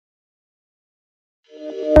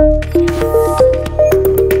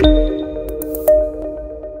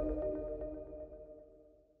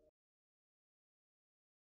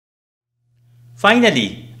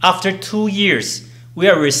Finally, after 2 years, we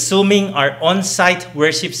are resuming our on-site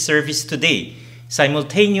worship service today,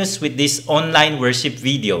 simultaneous with this online worship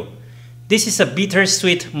video. This is a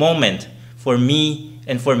bittersweet moment for me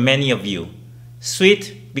and for many of you.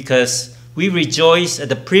 Sweet because we rejoice at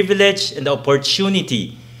the privilege and the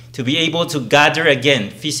opportunity to be able to gather again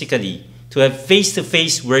physically, to have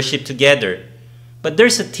face-to-face worship together. But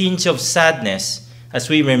there's a tinge of sadness as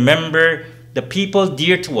we remember the people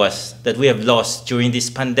dear to us that we have lost during this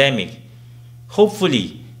pandemic.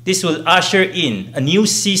 Hopefully, this will usher in a new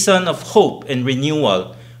season of hope and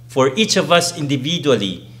renewal for each of us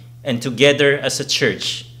individually and together as a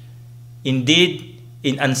church. Indeed,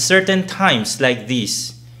 in uncertain times like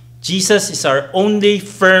these, Jesus is our only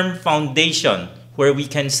firm foundation where we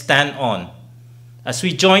can stand on. As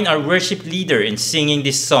we join our worship leader in singing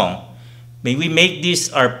this song, may we make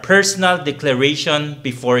this our personal declaration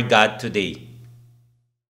before God today.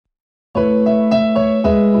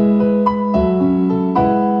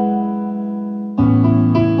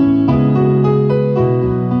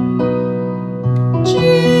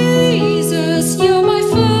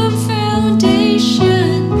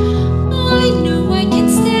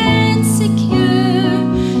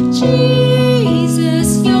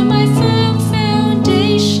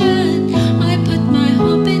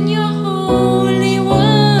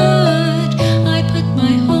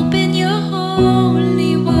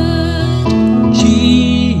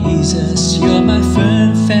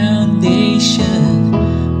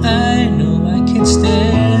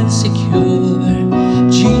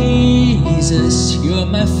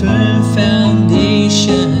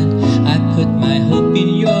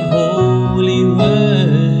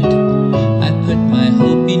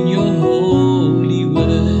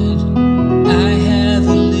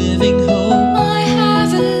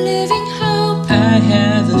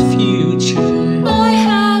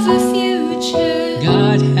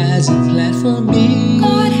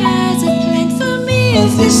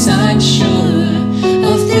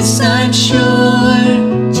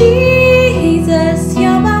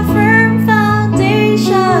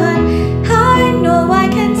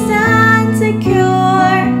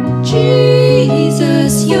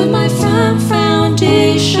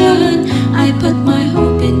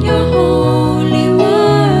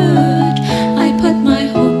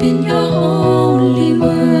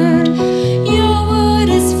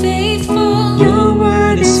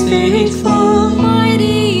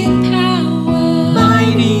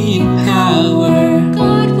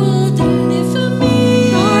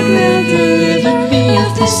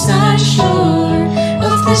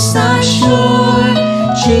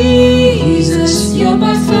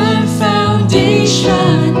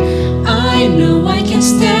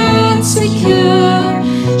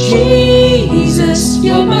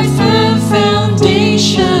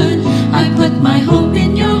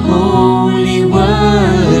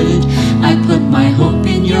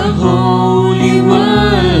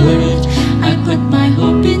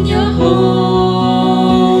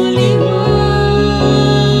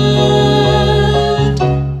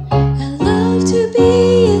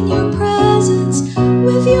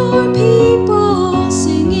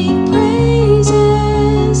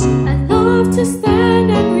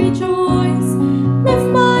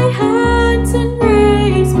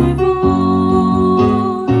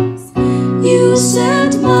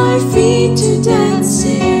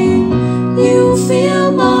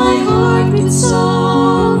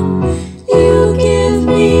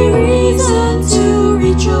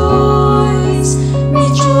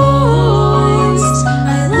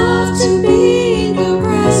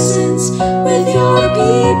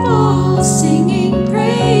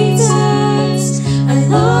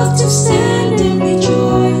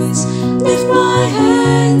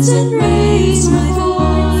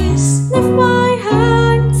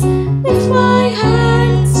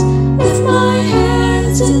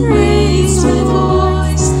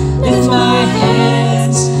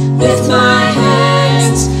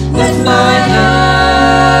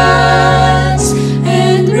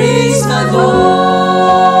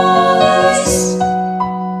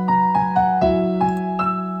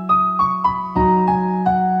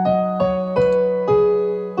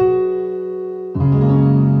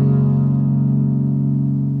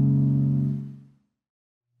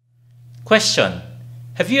 Question: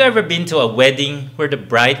 have you ever been to a wedding where the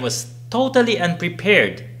bride was totally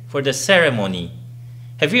unprepared for the ceremony?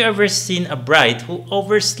 Have you ever seen a bride who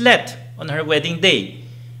overslept on her wedding day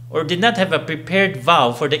or did not have a prepared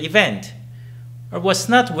vow for the event? or was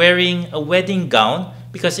not wearing a wedding gown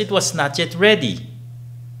because it was not yet ready.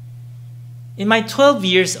 In my 12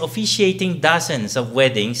 years officiating dozens of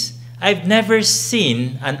weddings, I've never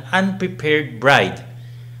seen an unprepared bride.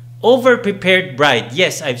 Over-prepared bride,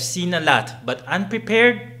 yes, I've seen a lot, but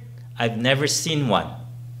unprepared, I've never seen one.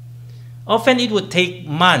 Often it would take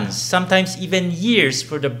months, sometimes even years,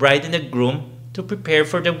 for the bride and the groom to prepare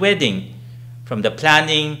for the wedding, from the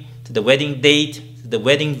planning to the wedding date, to the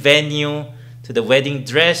wedding venue, to the wedding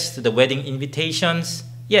dress, to the wedding invitations,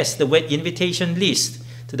 yes, the invitation list,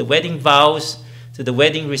 to the wedding vows, to the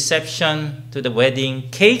wedding reception, to the wedding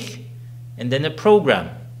cake, and then the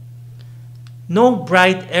program. No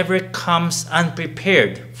bride ever comes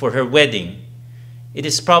unprepared for her wedding. It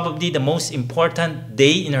is probably the most important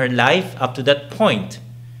day in her life up to that point.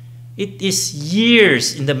 It is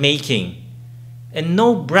years in the making, and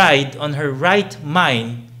no bride on her right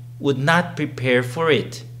mind would not prepare for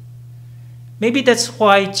it. Maybe that's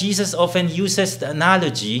why Jesus often uses the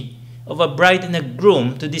analogy of a bride and a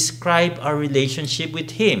groom to describe our relationship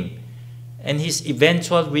with Him and His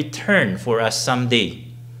eventual return for us someday.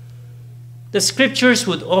 The scriptures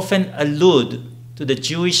would often allude to the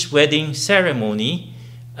Jewish wedding ceremony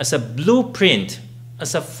as a blueprint,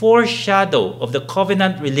 as a foreshadow of the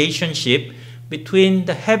covenant relationship between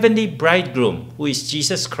the heavenly bridegroom, who is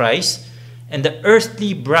Jesus Christ, and the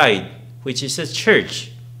earthly bride, which is the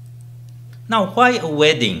church. Now, why a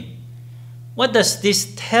wedding? What does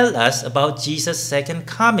this tell us about Jesus' second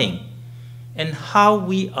coming and how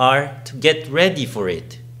we are to get ready for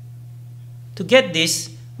it? To get this,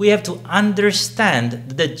 we have to understand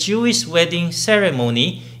that the Jewish wedding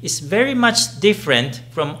ceremony is very much different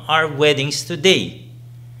from our weddings today.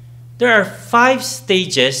 There are 5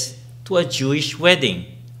 stages to a Jewish wedding.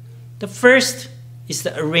 The first is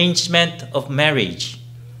the arrangement of marriage.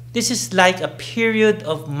 This is like a period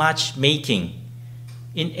of matchmaking.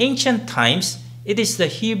 In ancient times, it is the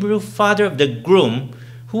Hebrew father of the groom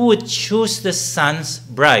who would choose the son's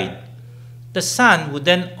bride. The son would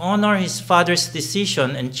then honor his father's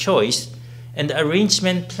decision and choice, and the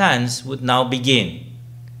arrangement plans would now begin.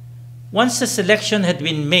 Once the selection had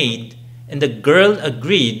been made and the girl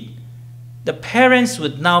agreed, the parents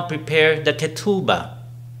would now prepare the ketubah.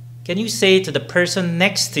 Can you say to the person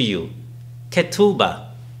next to you, ketubah?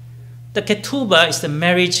 The ketubah is the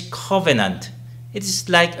marriage covenant. It is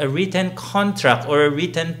like a written contract or a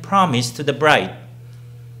written promise to the bride.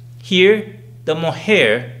 Here, the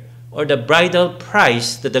moher, or the bridal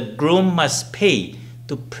price that the groom must pay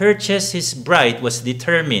to purchase his bride, was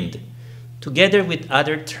determined, together with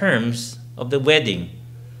other terms of the wedding,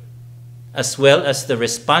 as well as the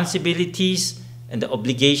responsibilities and the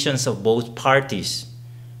obligations of both parties.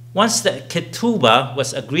 Once the ketubah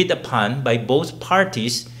was agreed upon by both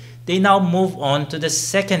parties, they now move on to the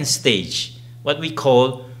second stage, what we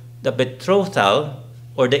call the betrothal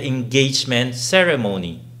or the engagement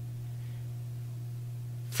ceremony.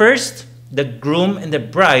 First, the groom and the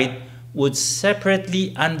bride would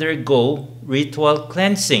separately undergo ritual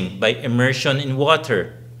cleansing by immersion in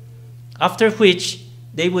water, after which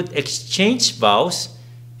they would exchange vows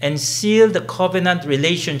and seal the covenant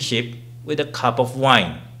relationship with a cup of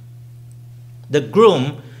wine. The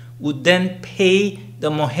groom would then pay the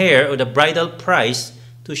moher or the bridal price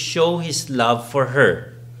to show his love for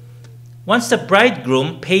her. Once the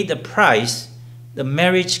bridegroom paid the price, the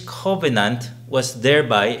marriage covenant was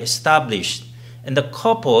thereby established, and the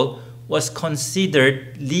couple was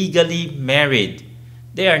considered legally married.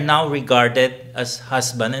 They are now regarded as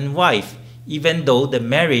husband and wife, even though the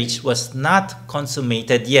marriage was not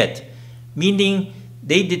consummated yet, meaning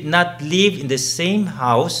they did not live in the same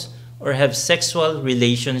house or have sexual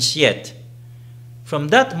relations yet. From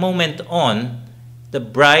that moment on, the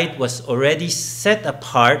bride was already set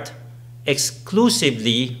apart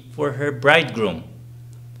exclusively for her bridegroom.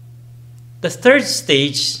 The third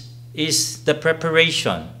stage is the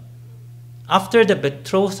preparation. After the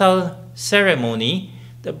betrothal ceremony,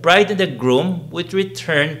 the bride and the groom would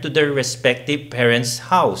return to their respective parents'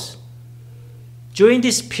 house. During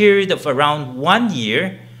this period of around 1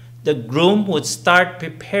 year, the groom would start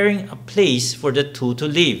preparing a place for the two to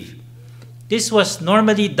live. This was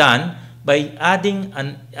normally done by adding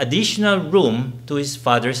an additional room to his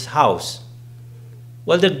father's house.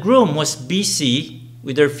 While the groom was busy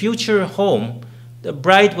with her future home, the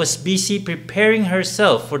bride was busy preparing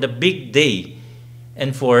herself for the big day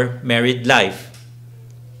and for married life.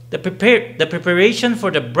 The preparation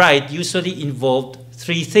for the bride usually involved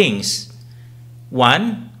 3 things.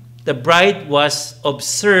 1, the bride was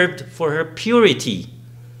observed for her purity.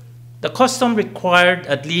 The custom required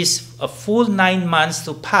at least a full 9 months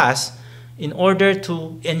to pass in order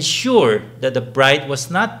to ensure that the bride was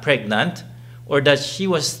not pregnant or that she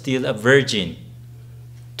was still a virgin.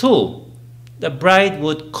 2. The bride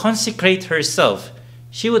would consecrate herself.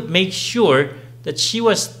 She would make sure that she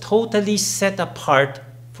was totally set apart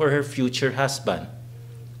for her future husband.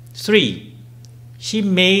 3. She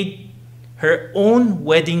made her own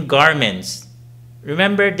wedding garments.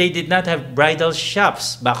 Remember, they did not have bridal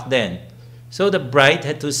shops back then. So the bride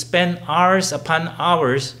had to spend hours upon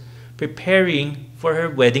hours preparing for her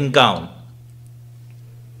wedding gown.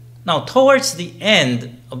 Now, towards the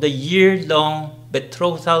end of the year-long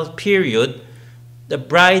betrothal period, the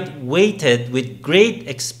bride waited with great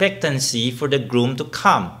expectancy for the groom to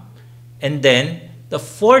come. And then, the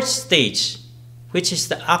fourth stage, which is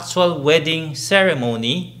the actual wedding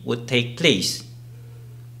ceremony, would take place.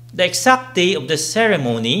 The exact day of the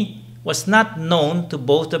ceremony was not known to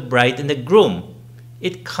both the bride and the groom.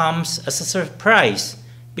 It comes as a surprise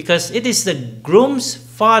because it is the groom's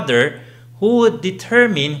father who would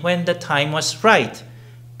determine when the time was right,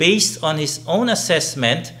 based on his own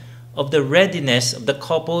assessment of the readiness of the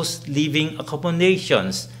couple's living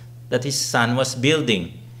accommodations that his son was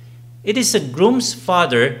building. It is the groom's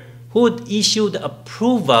father who would issue the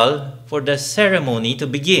approval for the ceremony to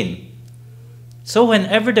begin. So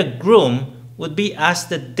whenever the groom would be asked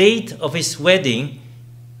the date of his wedding,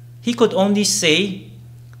 he could only say,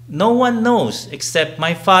 "No one knows except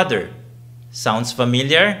my father." Sounds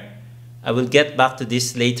familiar? I will get back to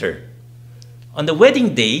this later. On the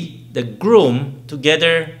wedding day, the groom,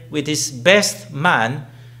 together with his best man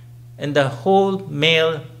and the whole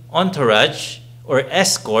male entourage or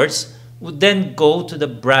escorts, would then go to the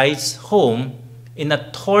bride's home in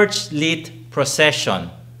a torch-lit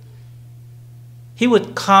procession. He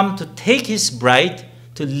would come to take his bride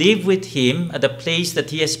to live with him at the place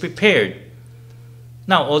that he has prepared.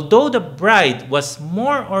 Now, although the bride was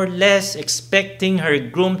more or less expecting her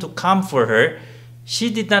groom to come for her, she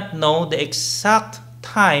did not know the exact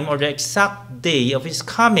time or the exact day of his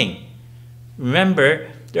coming. Remember,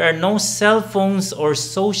 there are no cell phones or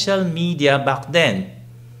social media back then.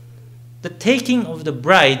 The taking of the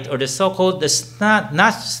bride, or the so-called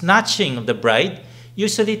snatching of the bride,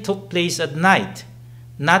 usually took place at night,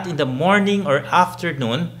 not in the morning or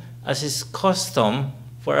afternoon as is custom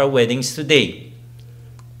for our weddings today.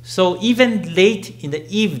 So even late in the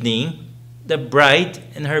evening, the bride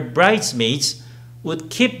and her bridesmaids would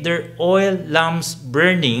keep their oil lamps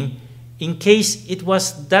burning in case it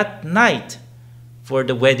was that night for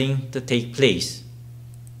the wedding to take place.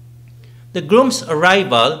 The groom's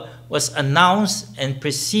arrival was announced and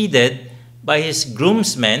preceded by his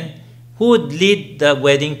groomsmen who would lead the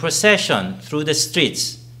wedding procession through the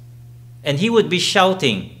streets. And he would be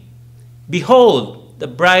shouting, "Behold, the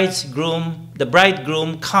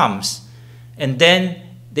bridegroom comes." And then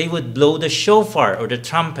they would blow the shofar or the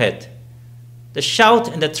trumpet. The shout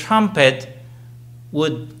and the trumpet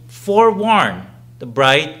would forewarn the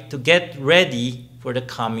bride to get ready for the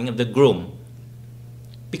coming of the groom.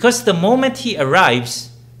 Because the moment he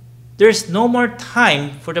arrives, there is no more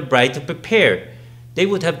time for the bride to prepare. They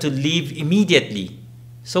would have to leave immediately.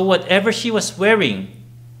 So whatever she was wearing,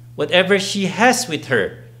 whatever she has with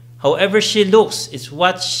her, however she looks, is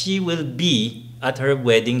what she will be at her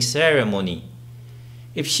wedding ceremony.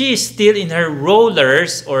 If she is still in her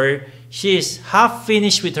rollers or she is half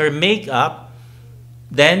finished with her makeup,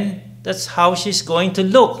 then that's how she's going to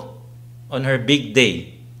look on her big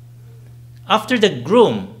day. After the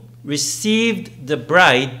groom received the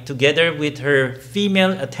bride together with her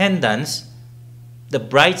female attendants, the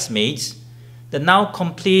bridesmaids, the now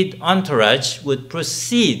complete entourage would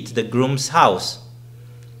proceed to the groom's house.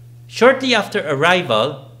 Shortly after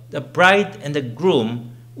arrival, the bride and the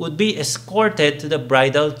groom would be escorted to the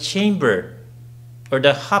bridal chamber or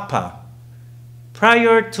the hapa.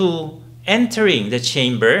 Prior to entering the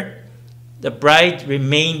chamber, the bride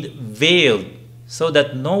remained veiled so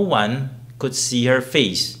that no one could see her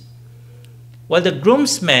face. While the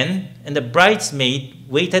groomsmen and the bridesmaid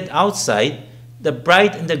waited outside, the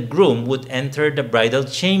bride and the groom would enter the bridal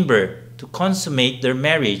chamber to consummate their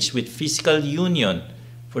marriage with physical union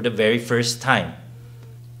for the very first time.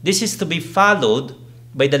 This is to be followed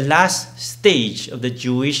by the last stage of the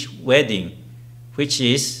Jewish wedding, which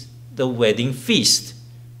is the wedding feast,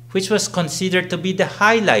 which was considered to be the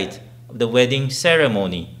highlight of the wedding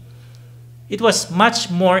ceremony. It was much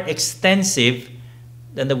more extensive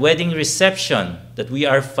than the wedding reception that we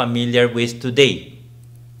are familiar with today.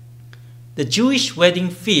 The Jewish wedding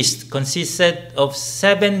feast consisted of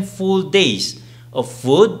 7 full days of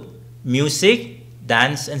food, music,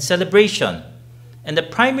 dance, and celebration. And the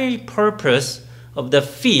primary purpose of the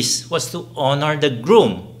feast was to honor the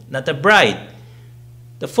groom, not a bride.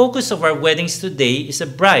 The focus of our weddings today is a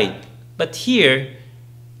bride. But here,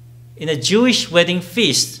 in a Jewish wedding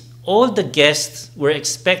feast, all the guests were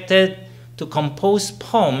expected to compose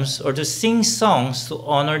poems or to sing songs to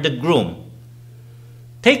honor the groom.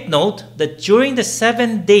 Take note that during the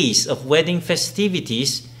 7 days of wedding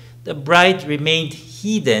festivities, the bride remained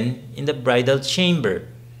hidden in the bridal chamber.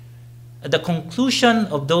 At the conclusion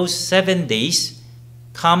of those 7 days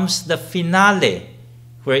comes the finale,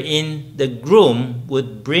 wherein the groom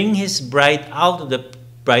would bring his bride out of the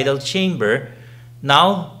bridal chamber,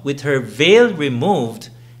 now with her veil removed,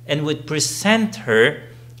 and would present her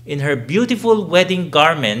in her beautiful wedding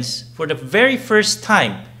garments for the very first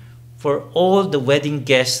time for all the wedding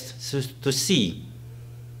guests to see.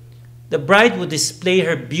 The bride would display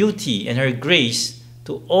her beauty and her grace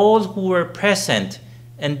to all who were present,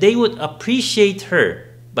 and they would appreciate her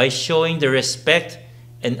by showing the respect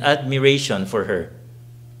and admiration for her.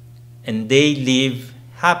 And they live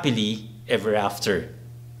happily ever after.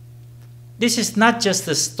 This is not just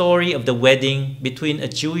the story of the wedding between a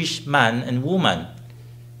Jewish man and woman,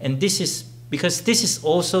 and this is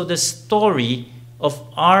also the story of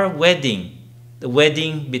our wedding, the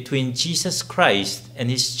wedding between Jesus Christ and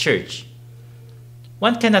His church.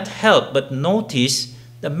 One cannot help but notice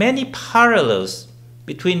the many parallels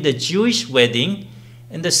between the Jewish wedding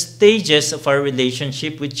and the stages of our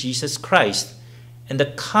relationship with Jesus Christ and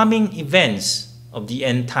the coming events of the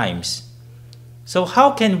end times. So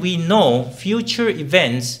how can we know future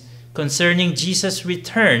events concerning Jesus'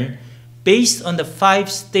 return based on the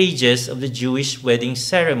 5 stages of the Jewish wedding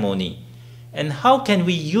ceremony? And how can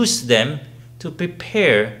we use them to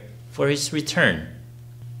prepare for His return?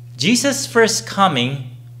 Jesus' first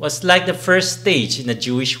coming was like the first stage in a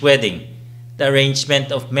Jewish wedding, the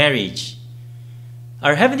arrangement of marriage.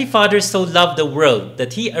 Our Heavenly Father so loved the world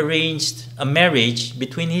that He arranged a marriage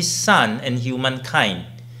between His Son and humankind.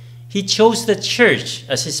 He chose the church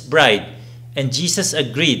as His bride, and Jesus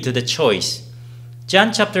agreed to the choice.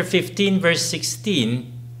 John chapter 15 verse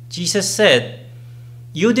 16, Jesus said,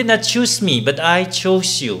 "You did not choose me, but I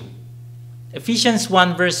chose you." Ephesians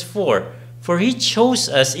 1 verse 4, "For He chose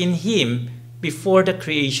us in Him before the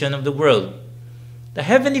creation of the world." The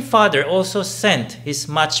Heavenly Father also sent His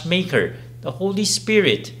matchmaker, the Holy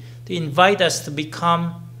Spirit, to invite us to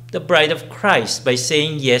become the bride of Christ by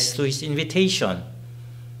saying yes to His invitation.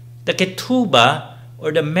 The ketubah,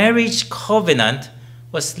 or the marriage covenant,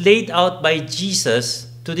 was laid out by Jesus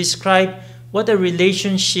to describe what a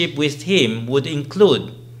relationship with Him would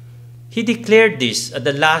include. He declared this at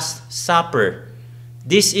the Last Supper,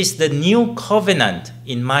 "This is the new covenant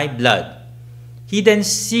in my blood." He then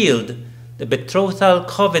sealed the betrothal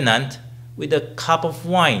covenant with a cup of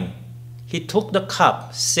wine. He took the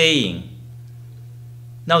cup, saying,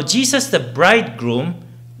 Now Jesus the bridegroom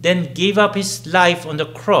then gave up His life on the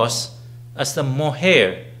cross as the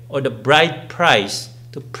moher, or the bride price,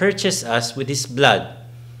 to purchase us with His blood.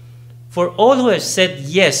 For all who have said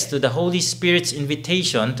yes to the Holy Spirit's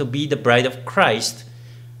invitation to be the bride of Christ,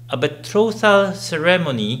 a betrothal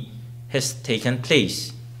ceremony has taken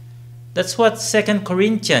place. That's what 2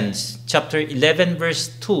 Corinthians chapter 11 verse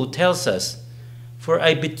 2 tells us. "For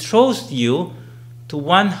I betrothed you to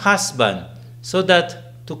one husband, so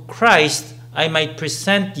that to Christ I might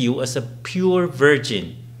present you as a pure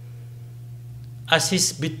virgin." As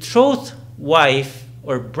His betrothed wife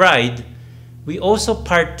or bride, we also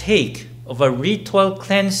partake of a ritual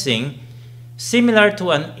cleansing similar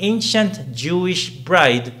to an ancient Jewish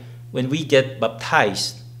bride when we get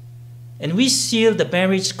baptized. And we seal the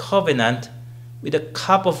marriage covenant with a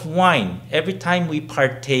cup of wine every time we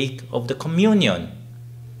partake of the communion.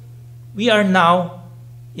 We are now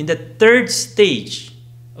in the 3rd stage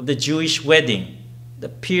of the Jewish wedding, the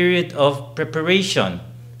period of preparation,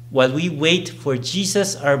 while we wait for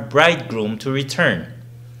Jesus, our bridegroom, to return.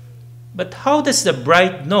 But how does the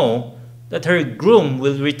bride know that her groom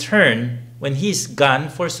will return when he is gone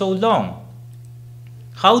for so long?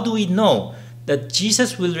 How do we know that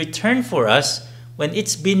Jesus will return for us when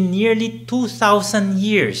it's been nearly 2,000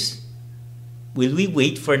 years? Will we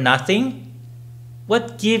wait for nothing?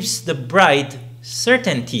 What gives the bride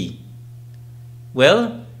certainty?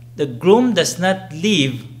 Well, the groom does not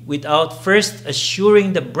leave without first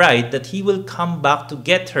assuring the bride that he will come back to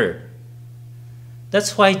get her.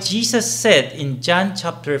 That's why Jesus said in John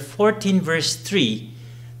chapter 14 verse 3,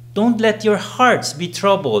 "Don't let your hearts be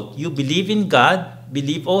troubled. You believe in God,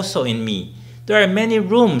 believe also in me. There are many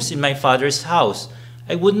rooms in my Father's house.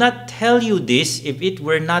 I would not tell you this if it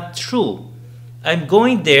were not true. I'm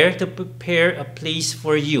going there to prepare a place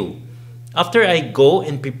for you. After I go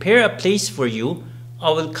and prepare a place for you, I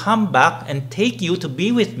will come back and take you to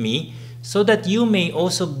be with me, so that you may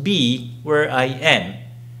also be where I am.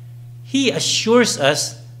 He assures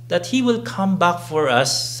us that He will come back for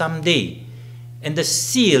us someday, and the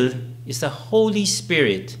seal is the Holy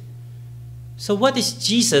Spirit. So what is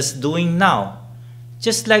Jesus doing now?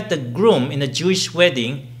 Just like the groom in a Jewish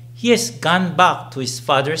wedding, He has gone back to His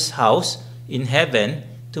Father's house in heaven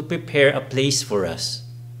to prepare a place for us.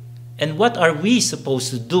 And what are we supposed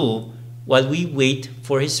to do while we wait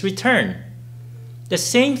for His return? The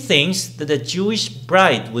same things that the Jewish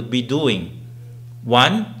bride would be doing.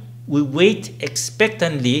 1, we wait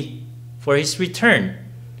expectantly for His return,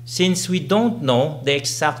 since we don't know the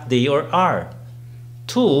exact day or hour.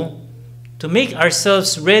 2, to make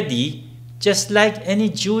ourselves ready, just like any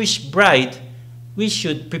Jewish bride, we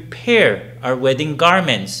should prepare our wedding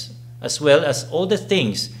garments, as well as all the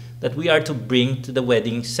things that we are to bring to the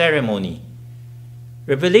wedding ceremony.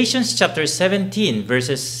 Revelation chapter 17,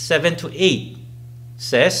 verses 7 to 8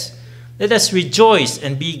 says, "Let us rejoice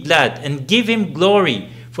and be glad and give Him glory,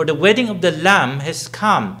 for the wedding of the Lamb has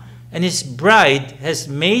come, and His bride has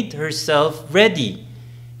made herself ready.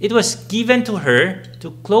 It was given to her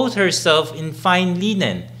to clothe herself in fine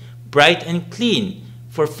linen, bright and clean,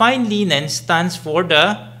 for fine linen stands for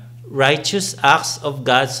the righteous acts of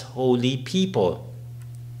God's holy people."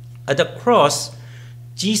 At the cross,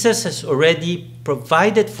 Jesus has already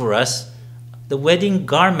provided for us the wedding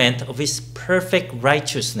garment of His perfect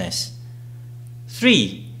righteousness.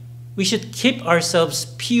 3, we should keep ourselves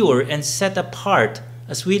pure and set apart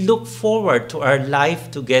as we look forward to our life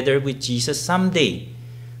together with Jesus someday.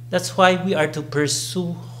 That's why we are to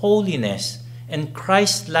pursue holiness and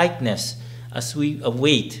Christ-likeness as we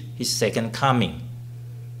await His second coming.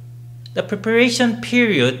 The preparation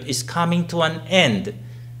period is coming to an end,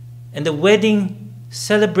 and the wedding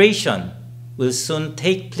celebration will soon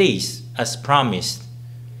take place as promised.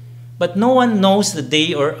 But no one knows the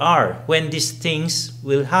day or hour when these things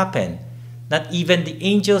will happen, not even the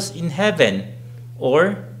angels in heaven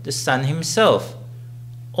or the Son Himself.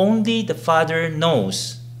 Only the Father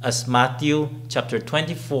knows, as Matthew chapter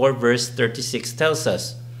 24 verse 36 tells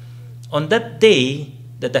us. On that day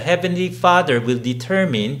that the Heavenly Father will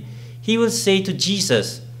determine, He will say to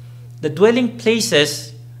Jesus, "The dwelling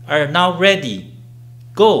places are now ready.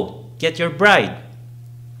 Go, get your bride."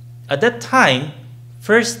 At that time,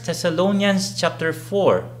 1 Thessalonians chapter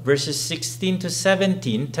 4 verses 16 to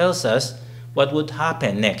 17 tells us what would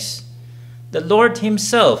happen next. The Lord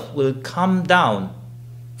Himself will come down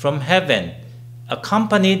from heaven,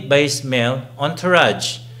 accompanied by His male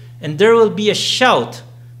entourage, and there will be a shout,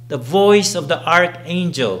 the voice of the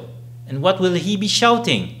archangel. And what will he be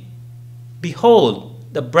shouting? "Behold,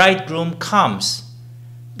 the bridegroom comes."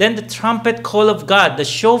 Then the trumpet call of God, the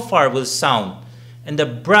shofar, will sound, and the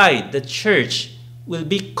bride, the church, will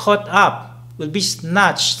be caught up, will be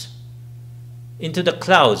snatched into the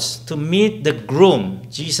clouds to meet the groom,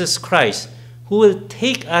 Jesus Christ, who will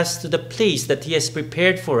take us to the place that He has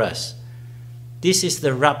prepared for us. This is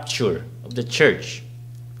the rapture of the church.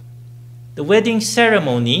 The wedding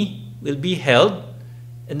ceremony will be held,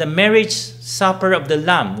 and the marriage supper of the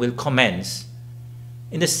Lamb will commence.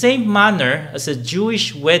 In the same manner as a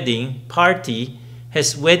Jewish wedding party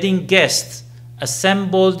has wedding guests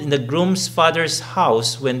assembled in the groom's father's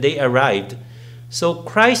house when they arrived, so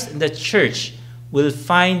Christ and the church will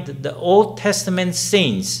find the Old Testament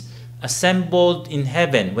saints assembled in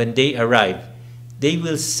heaven when they arrive. They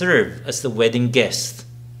will serve as the wedding guests.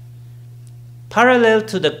 Parallel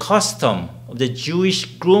to the custom of the Jewish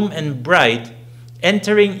groom and bride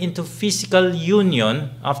entering into physical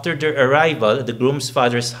union after their arrival at the groom's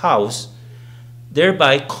father's house,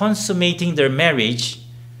 thereby consummating their marriage,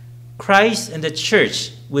 Christ and the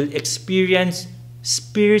church will experience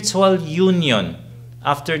spiritual union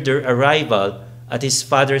after their arrival at His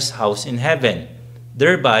Father's house in heaven,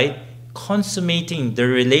 thereby consummating the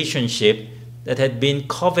relationship that had been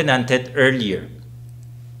covenanted earlier.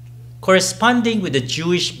 Corresponding with the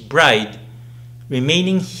Jewish bride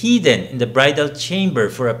remaining hidden in the bridal chamber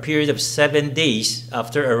for a period of 7 days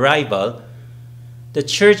after arrival, the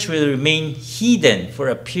church will remain hidden for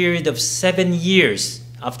a period of 7 years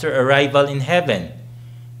after arrival in heaven.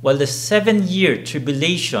 While the 7-year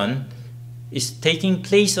tribulation is taking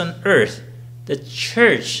place on earth, the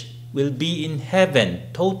church will be in heaven,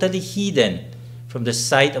 totally hidden from the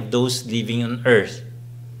sight of those living on earth.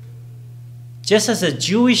 Just as a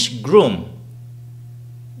Jewish groom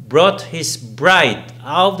brought his bride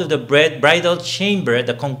out of the bridal chamber at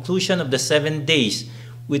the conclusion of the 7 days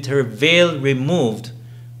with her veil removed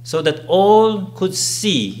so that all could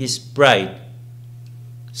see his bride,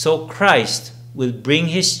 so Christ will bring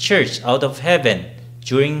His church out of heaven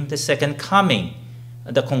during the second coming,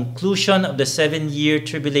 at the conclusion of the 7-year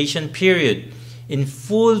tribulation period, in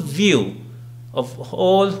full view of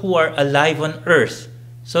all who are alive on earth,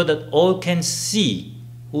 so that all can see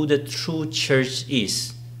who the true church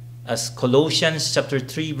is. As Colossians chapter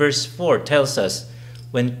 3 verse 4 tells us,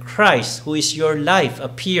 when Christ, who is your life,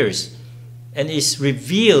 appears and is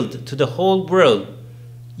revealed to the whole world,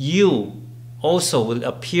 you also will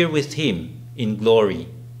appear with him in glory.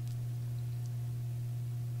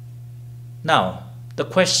 Now, the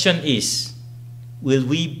question is, will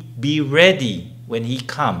we be ready when he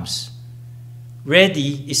comes?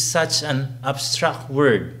 Ready is such an abstract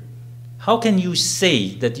word. How can you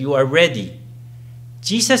say that you are ready?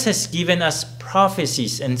 Jesus has given us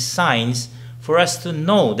prophecies and signs for us to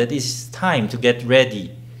know that it is time to get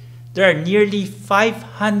ready. There are nearly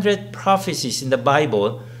 500 prophecies in the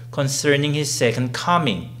Bible concerning his second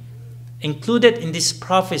coming. Included in these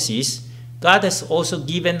prophecies, God has also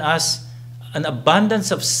given us an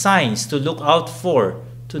abundance of signs to look out for,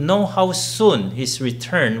 to know how soon his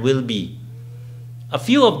return will be. A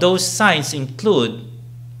few of those signs include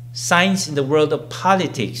signs in the world of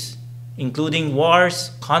politics, including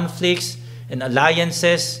wars, conflicts, and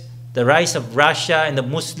alliances, the rise of Russia and the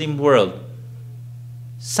Muslim world.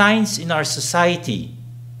 Signs in our society,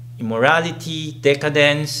 immorality,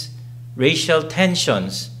 decadence, racial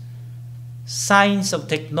tensions. Signs of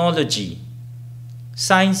technology.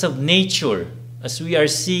 Signs of nature, as we are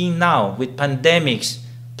seeing now with pandemics,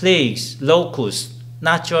 plagues, locusts,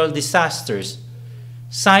 natural disasters.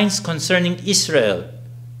 Signs concerning Israel,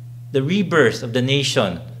 the rebirth of the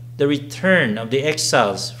nation, the return of the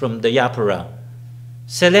exiles from the Diaspora,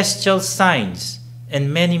 celestial signs,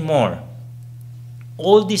 and many more.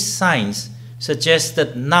 All these signs suggest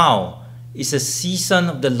that now is a season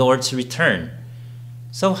of the Lord's return.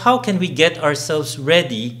 So how can we get ourselves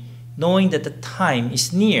ready knowing that the time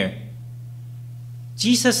is near?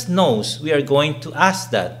 Jesus knows we are going to ask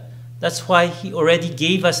that. That's why he already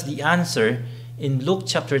gave us the answer in Luke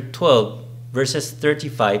chapter 12, verses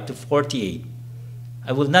 35 to 48.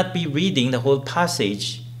 I will not be reading the whole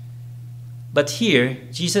passage, but here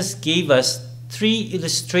Jesus gave us 3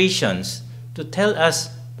 illustrations to tell us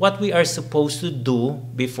what we are supposed to do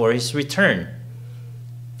before his return.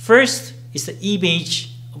 First is the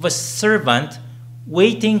image of a servant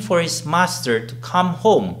waiting for his master to come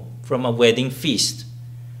home from a wedding feast.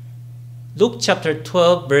 Luke chapter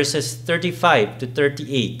 12 verses 35 to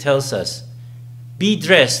 38 tells us, "Be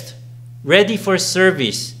dressed, ready for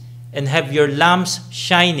service, and have your lamps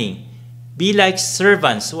shining. Be like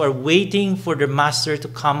servants who are waiting for their master to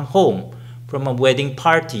come home from a wedding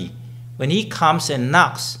party. When he comes and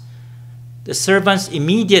knocks, the servants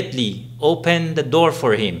immediately open the door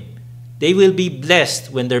for him. They will be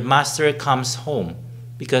blessed when their master comes home,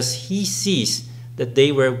 because he sees that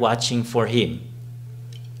they were watching for him."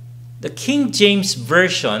 The King James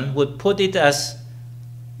Version would put it as,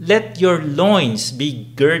 "Let your loins be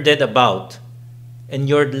girded about, and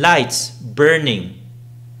your lights burning."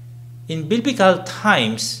 In biblical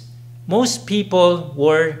times, most people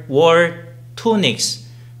wore tunics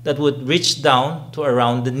that would reach down to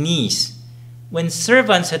around the knees. When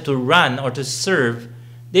servants had to run or to serve,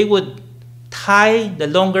 they would tie the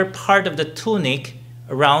longer part of the tunic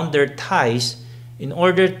around their thighs in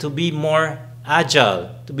order to be more agile,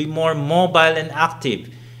 to be more mobile and active,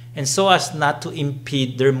 and so as not to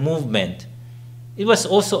impede their movement. It was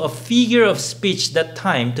also a figure of speech that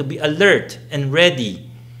time to be alert and ready.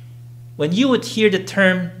 When you would hear the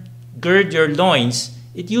term gird your loins,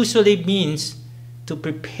 it usually means to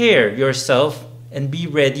prepare yourself and be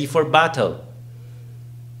ready for battle.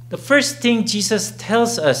 The first thing Jesus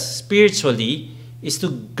tells us spiritually is to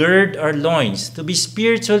gird our loins, to be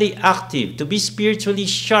spiritually active, to be spiritually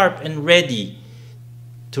sharp and ready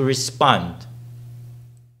to respond.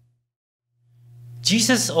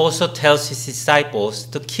 Jesus also tells his disciples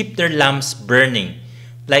to keep their lamps burning,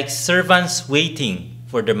 like servants waiting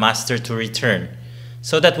for their master to return,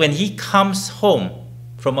 so that when he comes home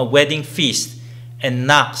from a wedding feast and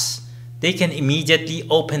knocks, they can immediately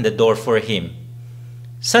open the door for him.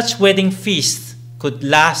 Such wedding feasts could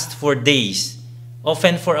last for days,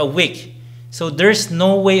 often for a week, so there's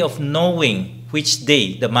no way of knowing which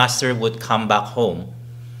day the master would come back home.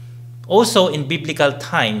 Also, in biblical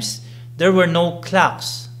times, there were no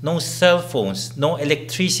clocks, no cell phones, no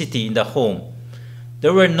electricity in the home.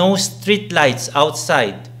 There were no street lights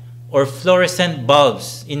outside or fluorescent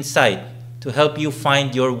bulbs inside to help you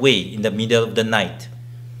find your way in the middle of the night.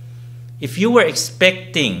 If you were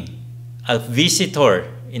expecting a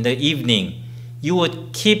visitor in the evening, you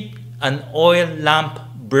would keep an oil lamp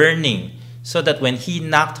burning so that when he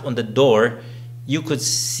knocked on the door, you could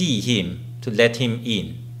see him to let him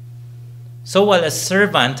in. So while a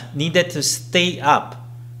servant needed to stay up,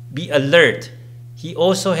 be alert, he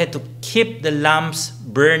also had to keep the lamps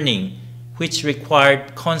burning, which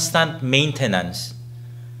required constant maintenance.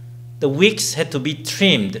 The wicks had to be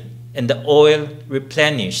trimmed and the oil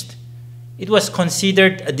replenished. It was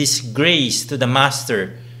considered a disgrace to the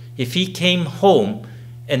master if he came home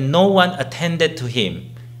and no one attended to him.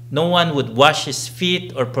 No one would wash his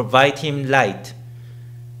feet or provide him light.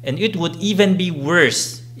 And it would even be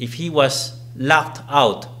worse if he was locked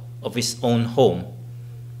out of his own home.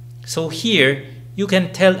 So here, you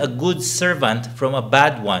can tell a good servant from a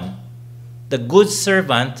bad one. The good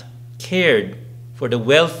servant cared for the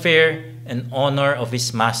welfare and honor of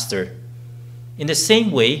his master. In the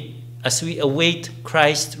same way, as we await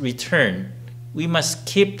Christ's return, we must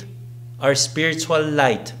keep our spiritual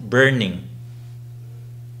light burning.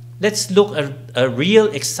 Let's look at a real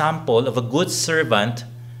example of a good servant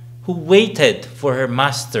who waited for her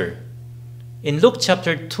master. In Luke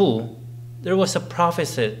chapter 2, there was a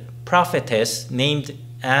prophetess named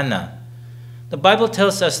Anna. The Bible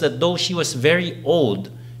tells us that though she was very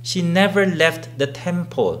old, she never left the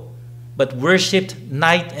temple, but worshipped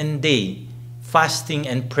night and day, fasting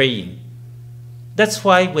and praying. That's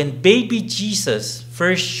why when baby Jesus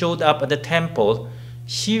first showed up at the temple,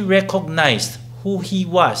 she recognized who he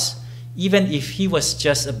was, even if he was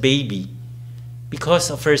just a baby. Because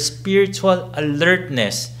of her spiritual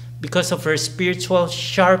alertness, because of her spiritual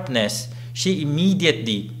sharpness, she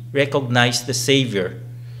immediately recognized the Savior.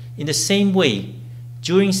 In the same way,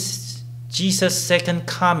 during Jesus' second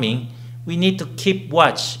coming, we need to keep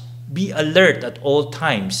watch, be alert at all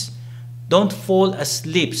times. Don't fall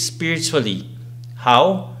asleep spiritually.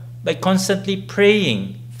 How? By constantly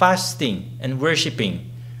praying, fasting, and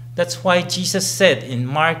worshiping. That's why Jesus said in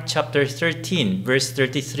Mark chapter 13, verse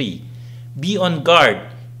 33, "Be on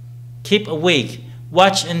guard, keep awake,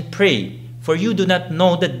 watch and pray, for you do not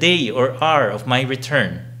know the day or hour of my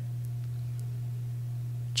return."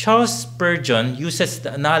 Charles Spurgeon uses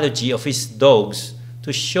the analogy of his dogs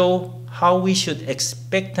to show how we should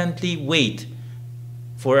expectantly wait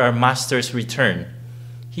for our master's return.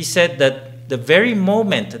 He said that the very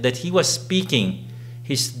moment that he was speaking,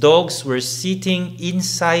 his dogs were sitting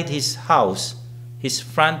inside his house, his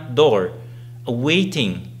front door,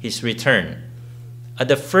 awaiting his return. At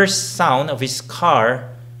the first sound of his car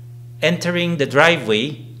entering the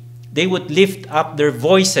driveway, they would lift up their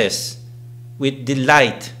voices with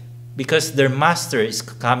delight because their master is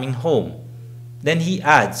coming home. Then he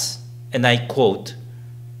adds, and I quote,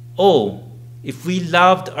 "Oh, if we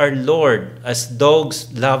loved our Lord as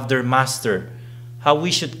dogs love their master, how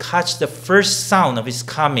we should catch the first sound of his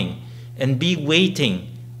coming and be waiting,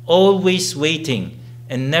 always waiting,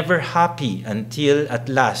 and never happy until at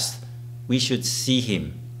last we should see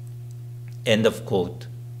him." End of quote.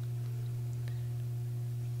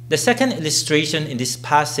 The second illustration in this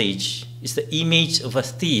passage is the image of a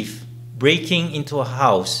thief breaking into a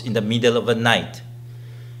house in the middle of the night.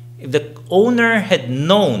 If the owner had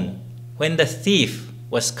known when the thief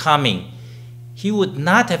was coming, he would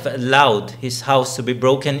not have allowed his house to be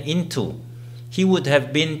broken into. He would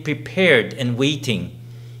have been prepared and waiting.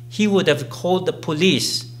 He would have called the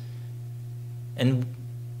police and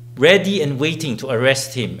ready and waiting to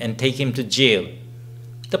arrest him and take him to jail.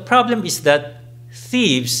 The problem is that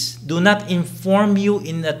thieves do not inform you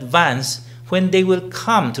in advance when they will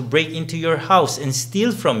come to break into your house and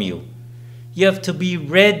steal from you. You have to be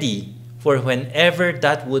ready for whenever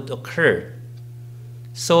that would occur.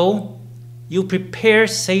 So, you prepare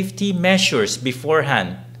safety measures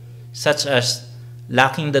beforehand, such as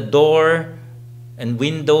locking the door and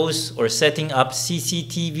windows or setting up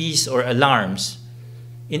CCTVs or alarms.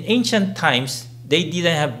 In ancient times, they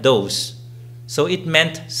didn't have those. So it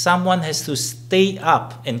meant someone has to stay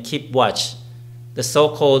up and keep watch, the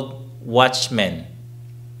so-called watchmen.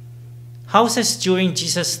 Houses during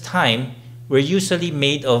Jesus' time were usually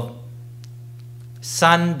made of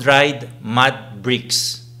sun-dried mud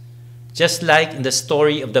bricks, just like in the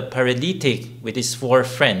story of the paralytic with his 4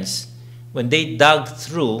 friends, when they dug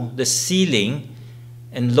through the ceiling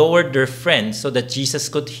and lowered their friend so that Jesus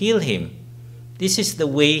could heal him. This is the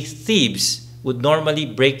way thieves would normally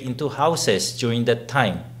break into houses during that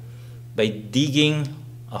time, by digging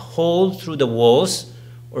a hole through the walls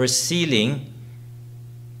or ceiling,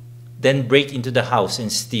 then break into the house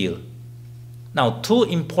and steal. Now, 2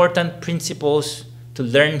 important principles to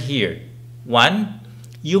learn here. 1,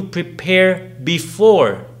 you prepare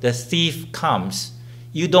before the thief comes.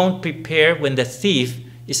 You don't prepare when the thief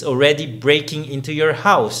is already breaking into your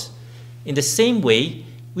house. In the same way,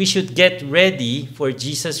 We should get ready for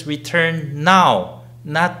Jesus' return now,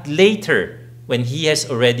 not later when He has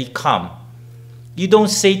already come. You don't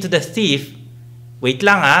say to the thief, "Wait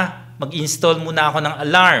lang mag-install muna ako ng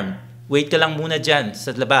alarm. Wait ka lang muna dyan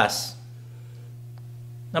sa labas."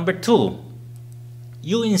 Number 2,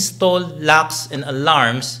 you install locks and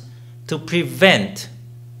alarms to prevent.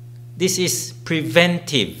 This is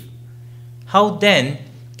preventive. How then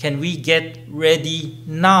can we get ready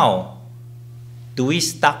now? Do we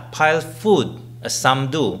stockpile food, as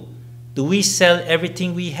some do? Do we sell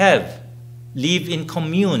everything we have, live in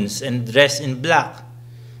communes and dress in black?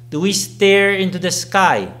 Do we stare into the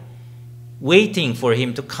sky, waiting for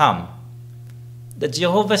Him to come? The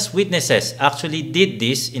Jehovah's Witnesses actually did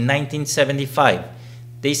this in 1975.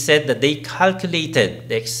 They said that they calculated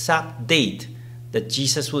the exact date that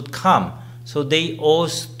Jesus would come. So they all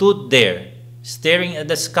stood there, staring at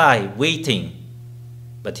the sky, waiting.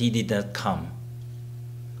 But He did not come.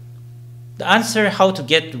 The answer how to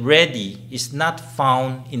get ready is not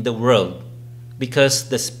found in the world, because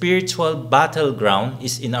the spiritual battleground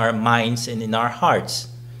is in our minds and in our hearts.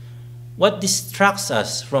 What distracts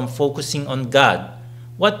us from focusing on God?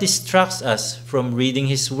 What distracts us from reading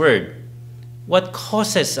His Word? What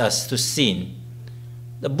causes us to sin?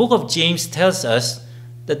 The book of James tells us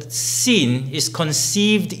that sin is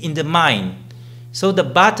conceived in the mind. So the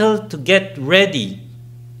battle to get ready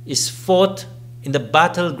is fought in the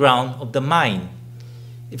battleground of the mind.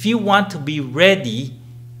 If you want to be ready,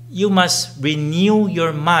 you must renew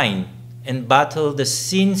your mind and battle the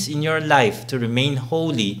sins in your life to remain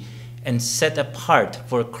holy and set apart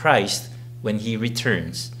for Christ when He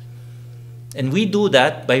returns. And we do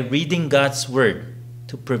that by reading God's Word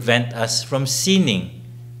to prevent us from sinning.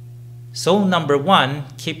 So number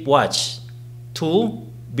 1, keep watch. 2,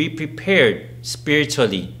 be prepared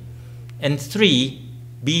spiritually. And 3,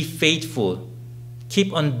 be faithful.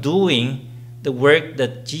 Keep on doing the work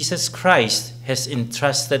that Jesus Christ has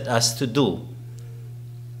entrusted us to do.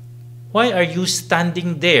 Why are you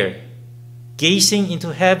standing there, gazing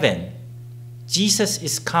into heaven? Jesus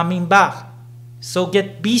is coming back. So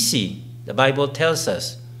get busy, the Bible tells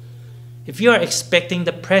us. If you are expecting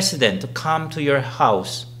the president to come to your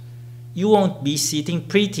house, you won't be sitting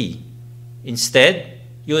pretty. Instead,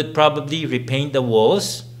 you would probably repaint the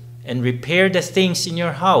walls and repair the things in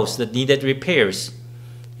your house that needed repairs.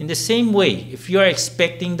 In the same way, if you are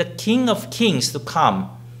expecting the King of Kings to come,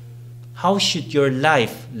 how should your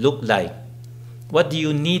life look like? What do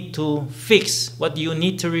you need to fix? What do you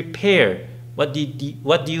need to repair? What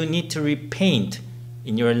do you need to repaint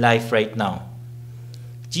in your life right now?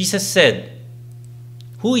 Jesus said,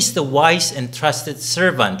 "Who is the wise and trusted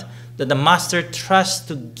servant that the master trusts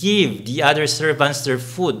to give the other servants their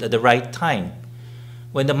food at the right time?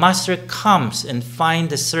 When the master comes and finds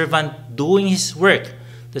the servant doing his work,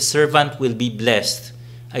 the servant will be blessed.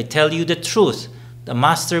 I tell you the truth, the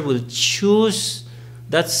master will choose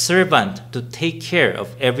that servant to take care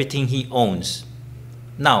of everything he owns."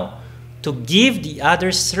 Now, to give the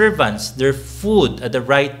other servants their food at the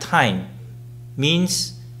right time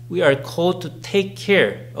means we are called to take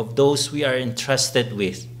care of those we are entrusted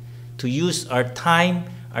with, to use our time,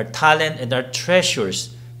 our talent, and our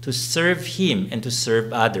treasures to serve Him and to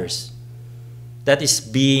serve others. That is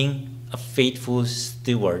being a faithful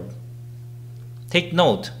steward. Take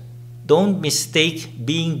note, don't mistake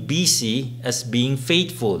being busy as being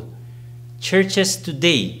faithful. Churches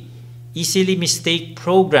today easily mistake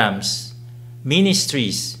programs,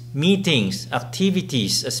 ministries, meetings,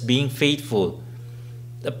 activities as being faithful.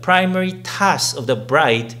 The primary task of the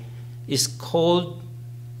bride is called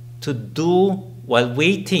to do while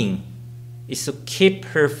waiting is to keep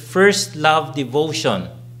her first love devotion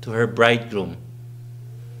to her bridegroom.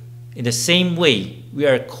 In the same way, we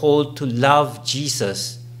are called to love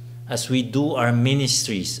Jesus as we do our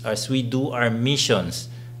ministries, as we do our missions,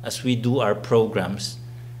 as we do our programs.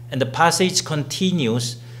 And the passage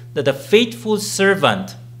continues that a faithful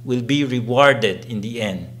servant will be rewarded in the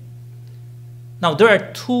end. Now, there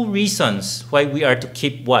are 2 reasons why we are to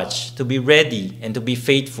keep watch, to be ready, and to be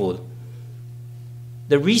faithful.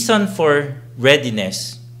 The reason for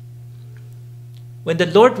readiness: when the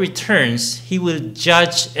Lord returns, He will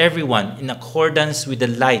judge everyone in accordance with the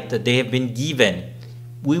light that they have been given.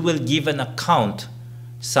 We will give an account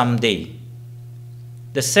someday.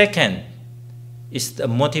 The second is the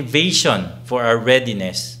motivation for our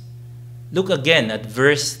readiness. Look again at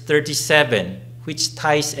verse 37, which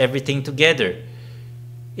ties everything together.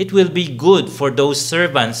 It will be good for those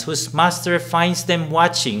servants whose master finds them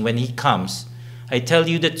watching when he comes. I tell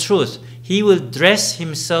you the truth, he will dress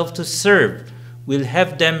himself to serve, will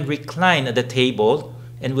have them recline at the table,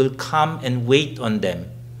 and will come and wait on them.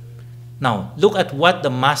 Now, look at what the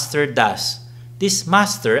master does. This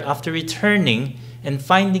master, after returning and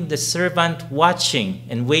finding the servant watching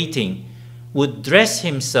and waiting, would dress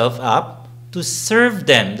himself up to serve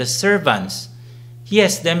them, the servants. He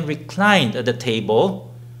has them reclined at the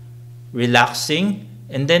table, relaxing,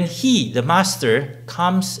 and then he, the master,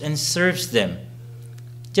 comes and serves them.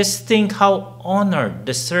 Just think how honored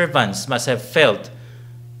the servants must have felt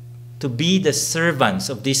to be the servants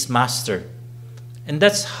of this master. And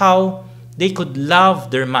that's how they could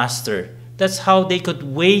love their master. That's how they could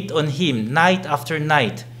wait on him night after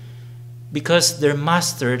night, because their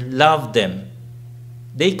master loved them.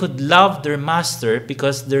 They could love their master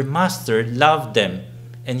because their master loved them,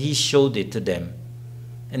 and he showed it to them.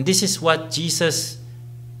 And this is what Jesus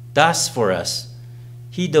does for us.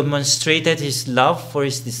 He demonstrated his love for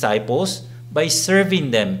his disciples by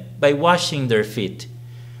serving them, by washing their feet.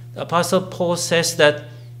 The Apostle Paul says that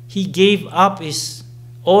he gave up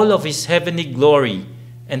all of his heavenly glory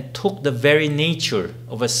and took the very nature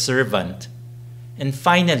of a servant. And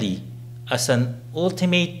finally, as an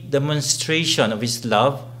ultimate demonstration of his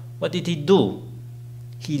love, what did he do?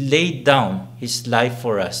 He laid down his life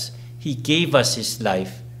for us. He gave us his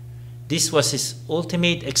life. This was his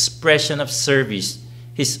ultimate expression of service,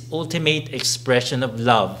 his ultimate expression of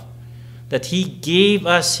love, that he gave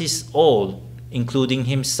us his all, including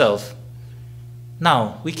himself.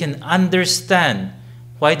 Now, we can understand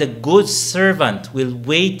why the good servant will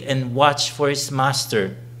wait and watch for his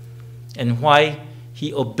master, and why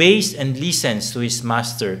he obeys and listens to his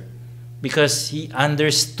master, because he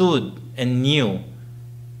understood and knew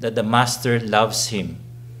that the master loves him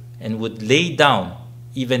and would lay down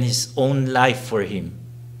even his own life for him.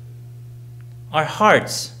 Our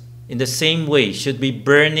hearts, in the same way, should be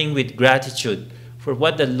burning with gratitude for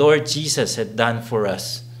what the Lord Jesus had done for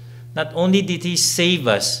us. Not only did he save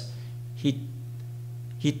us,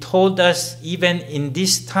 he told us even in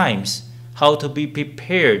these times how to be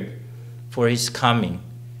prepared for his coming.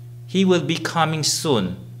 He will be coming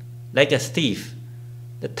soon, like a thief.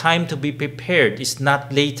 The time to be prepared is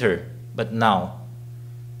not later, but now.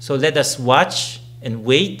 So let us watch and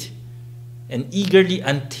wait and eagerly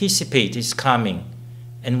anticipate his coming.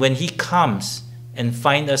 And when he comes and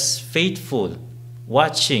find us faithful,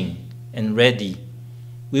 watching, and ready,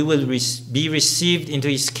 we will be received into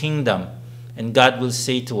his kingdom, and God will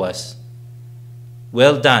say to us,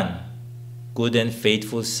 "Well done, good and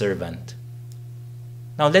faithful servant."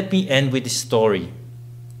 Now let me end with this story.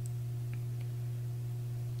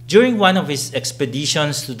 During one of his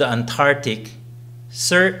expeditions to the Antarctic,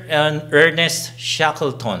 Sir Ernest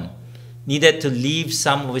Shackleton needed to leave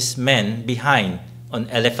some of his men behind on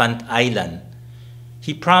Elephant Island.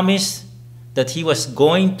 He promised that he was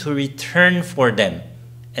going to return for them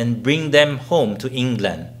and bring them home to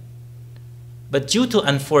England. But due to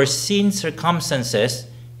unforeseen circumstances,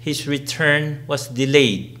 his return was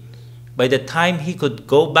delayed. By the time he could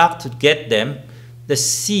go back to get them, the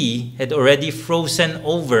sea had already frozen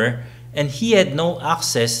over and he had no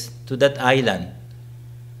access to that island.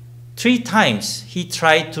 3 times he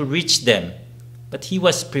tried to reach them, but he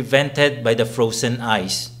was prevented by the frozen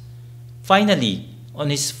ice. Finally, on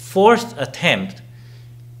his 4th attempt,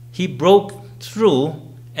 he broke through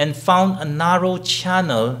and found a narrow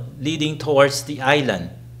channel leading towards the island.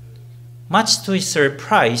 Much to his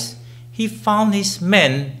surprise, he found his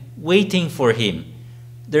men waiting for him,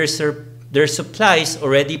 their supplies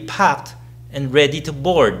already packed and ready to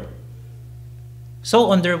board. So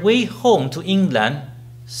on their way home to England,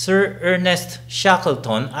 Sir Ernest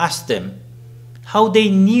Shackleton asked them how they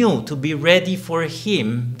knew to be ready for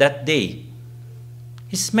him that day.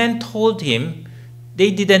 His men told him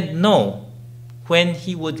they didn't know when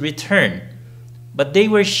he would return, but they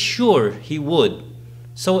were sure he would.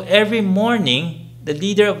 So every morning, the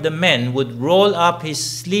leader of the men would roll up his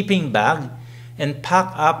sleeping bag and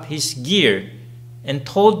pack up his gear and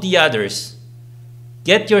told the others,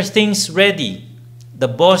 "Get your things ready. The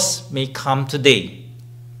boss may come today."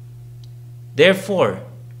 Therefore,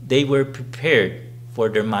 they were prepared for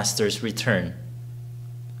their master's return.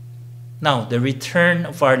 Now, the return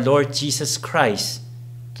of our Lord Jesus Christ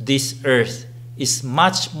to this earth is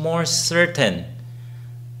much more certain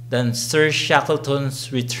than Sir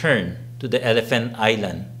Shackleton's return to the Elephant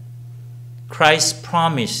Island. Christ's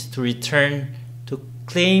promise to return to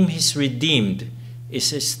claim his redeemed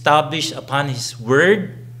is established upon his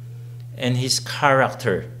word and his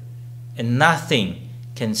character, and nothing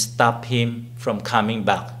can stop him from coming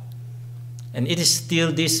back. And it is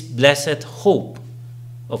still this blessed hope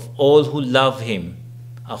of all who love him,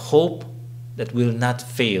 a hope that will not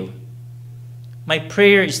fail. My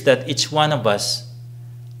prayer is that each one of us,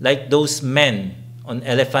 like those men on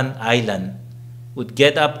Elephant Island would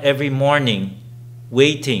get up every morning,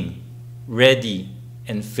 waiting, ready,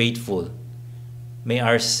 and faithful. May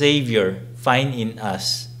our Savior find in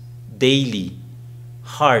us daily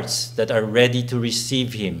hearts that are ready to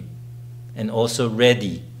receive Him and also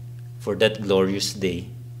ready for that glorious day.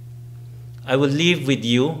 I will leave with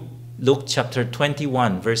you Luke chapter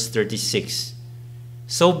 21, verse 36.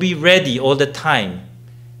 So be ready all the time,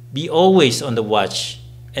 be always on the watch,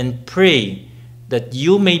 and pray that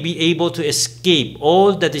you may be able to escape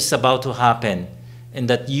all that is about to happen, and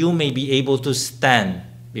that you may be able to stand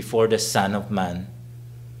before the Son of Man.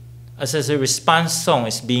 As a response song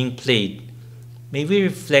is being played, may we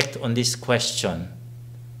reflect on this question.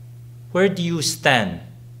 Where do you stand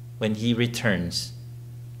when He returns?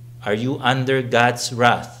 Are you under God's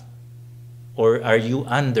wrath, or are you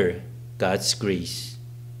under God's grace?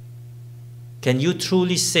 Can you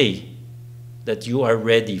truly say that you are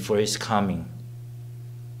ready for His coming?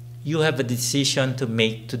 You have a decision to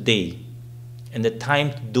make today, and the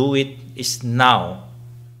time to do it is now.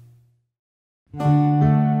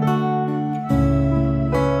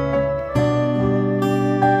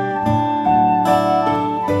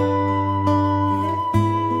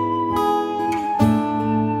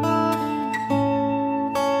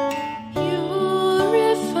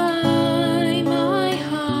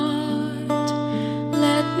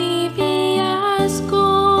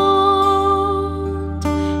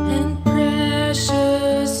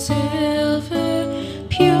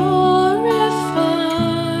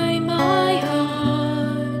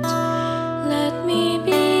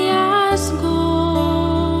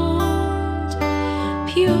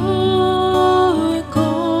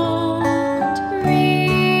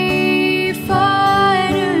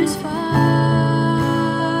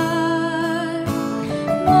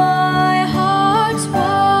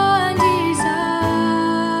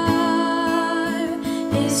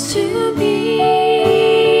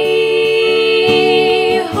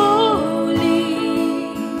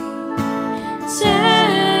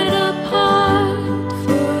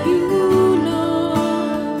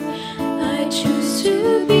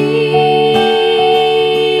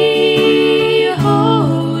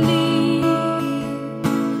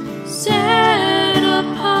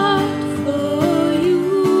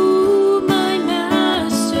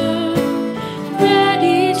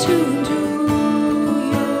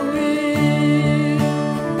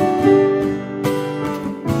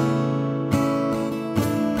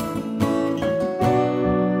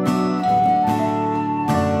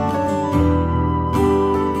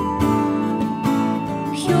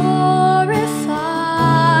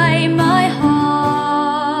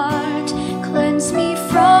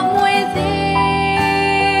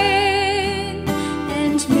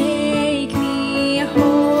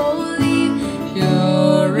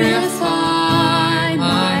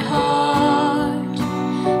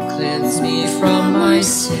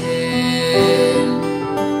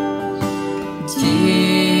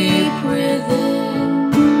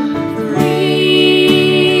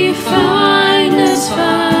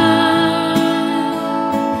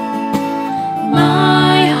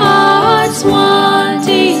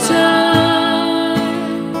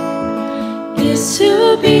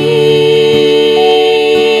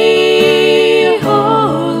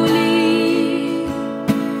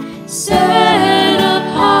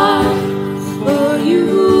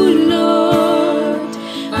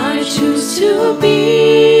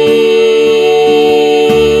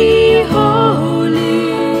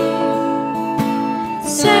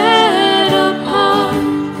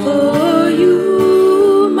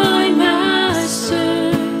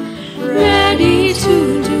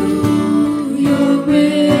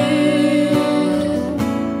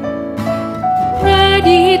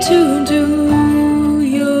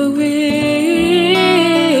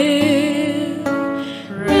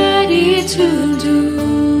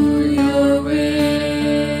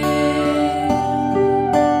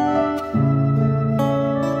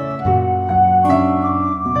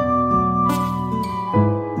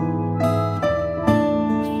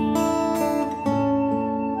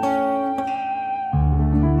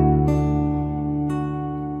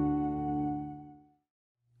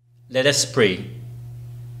 Let us pray.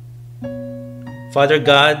 Father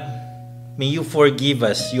God, may you forgive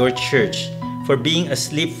us, your church, for being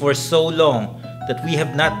asleep for so long that we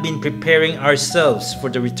have not been preparing ourselves for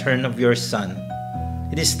the return of your Son.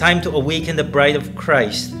 It is time to awaken the bride of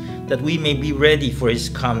Christ, that we may be ready for His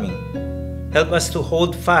coming. Help us to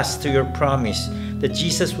hold fast to your promise that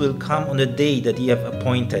Jesus will come on the day that you have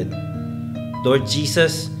appointed. Lord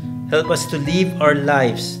Jesus, help us to live our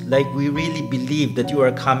lives like we really believe that you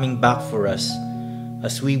are coming back for us.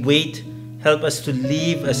 As we wait, Help us to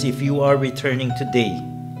live as if you are returning today,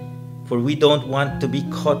 for we don't want to be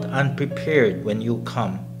caught unprepared when you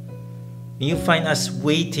come. May you find us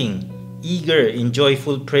waiting, eager in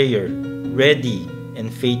joyful prayer, ready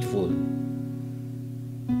and faithful.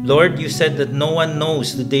 Lord, you said that no one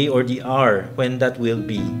knows the day or the hour when that will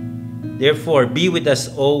be. Therefore, be with us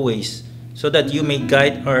always, so that you may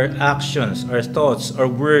guide our actions, our thoughts, our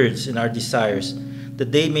words, and our desires,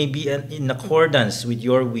 that they may be in accordance with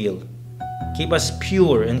your will. Keep us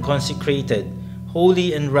pure and consecrated,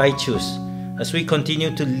 holy and righteous, as we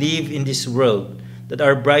continue to live in this world, that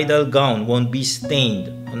our bridal gown won't be stained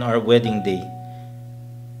on our wedding day.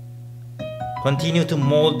 Continue to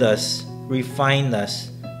mold us, refine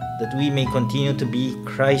us, that we may continue to be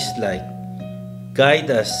Christ-like.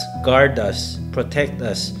 Guide us, guard us, protect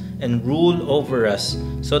us, and rule over us,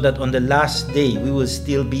 so that on the last day we will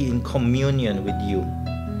still be in communion with you.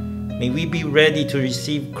 May we be ready to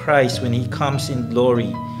receive Christ when He comes in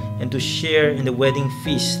glory, and to share in the wedding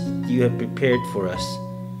feast you have prepared for us.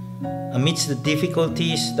 Amidst the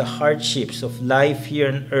difficulties, the hardships of life here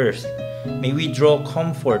on earth, may we draw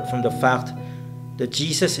comfort from the fact that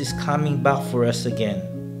Jesus is coming back for us again.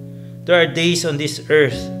 There are days on this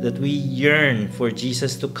earth that we yearn for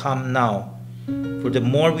Jesus to come now. For the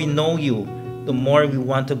more we know you, the more we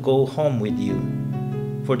want to go home with you.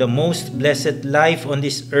 For the most blessed life on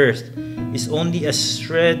this earth is only a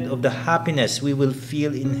shred of the happiness we will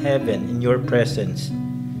feel in heaven in your presence.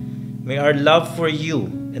 May our love for you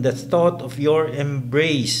and the thought of your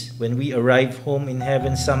embrace when we arrive home in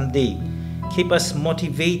heaven someday keep us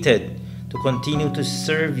motivated to continue to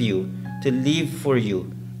serve you, to live for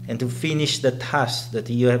you, and to finish the task that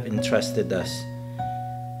you have entrusted us.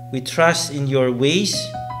 We trust in your ways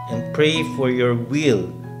and pray for your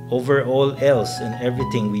will over all else and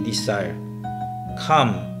everything we desire.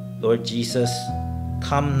 Come, Lord Jesus,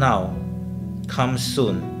 come now, come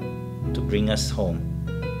soon to bring us home.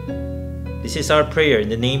 This is our prayer in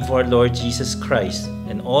the name of our Lord Jesus Christ,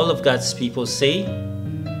 and all of God's people say,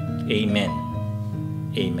 Amen.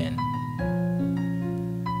 Amen.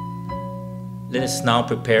 Let us now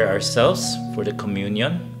prepare ourselves for the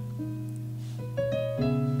communion.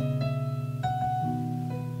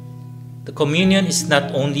 The communion is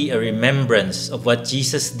not only a remembrance of what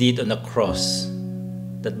Jesus did on the cross,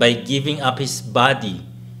 that by giving up His body,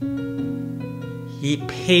 He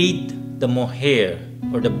paid the mohair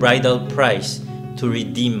or the bridal price to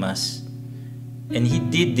redeem us. And He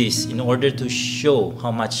did this in order to show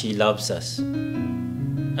how much He loves us.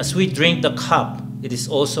 As we drink the cup, it is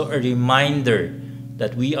also a reminder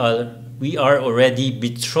that we are already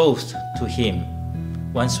betrothed to Him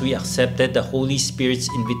once we accepted the Holy Spirit's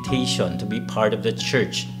invitation to be part of the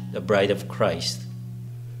church, the bride of Christ.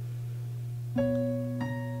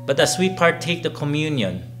 But as we partake the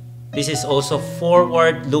communion, this is also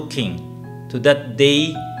forward-looking to that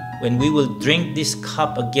day when we will drink this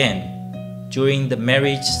cup again during the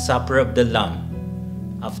marriage supper of the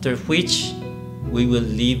Lamb, after which we will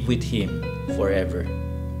live with Him forever.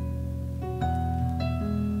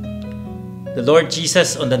 The Lord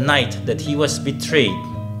Jesus, on the night that He was betrayed,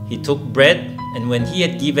 He took bread, and when He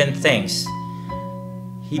had given thanks,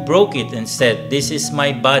 He broke it and said, "This is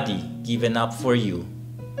my body given up for you.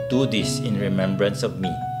 Do this in remembrance of me."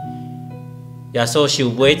 耶穌受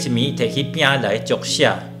杯一面摕起饼來祝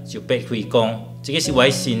謝，就必會講：這個是我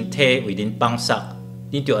的身體為恁放撒，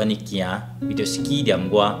恁就安尼行，為就是紀念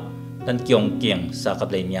我。咱恭敬三甲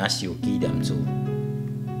嚟領受紀念主。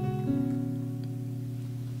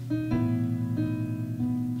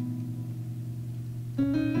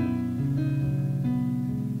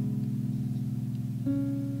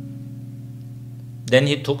Then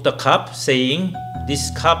He took the cup, saying,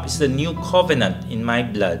 "This cup is the new covenant in my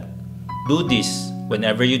blood. Do this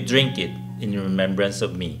whenever you drink it in remembrance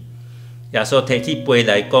of me." 耶穌提起杯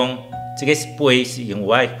來講，這個杯是用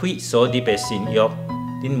我的血所立的新約，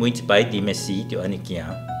恁每一擺啉的時就安尼行，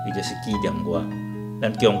為就是紀念我。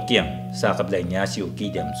咱恭敬三甲來領受紀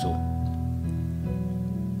念主。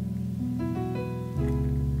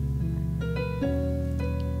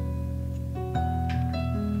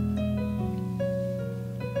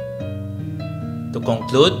To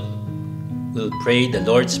conclude, we'll pray the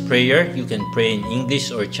Lord's Prayer. You can pray in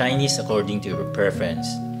English or Chinese according to your preference.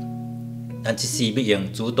 咱這時要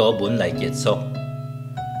用主禱文來結束。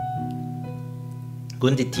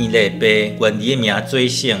阮佇天裡的父，願你的名做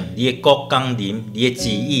聖，你的國降臨，你的旨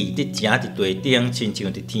意佇正佇地頂，親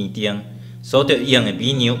像佇天頂。所得用的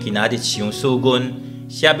美牛，今仔日賞賜阮，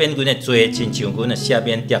赦免阮的罪，親像阮的赦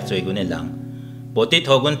免得罪阮的人。無得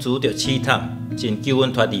互阮主着試探，真救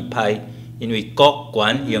阮脫離歹。因為國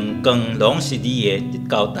權榮光攏是你的，直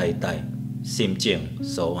到代代。Simjing,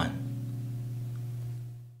 so on.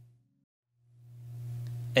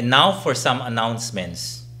 And now for some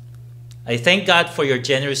announcements. I thank God for your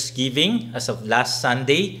generous giving. As of last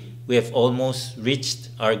Sunday, we have almost reached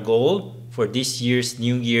our goal for this year's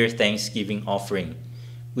New Year Thanksgiving offering.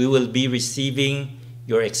 We will be receiving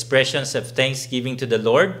your expressions of thanksgiving to the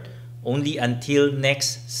Lord only until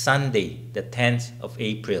next Sunday, the 10th of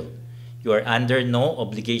April. You are under no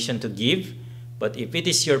obligation to give, but if it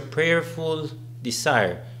is your prayerful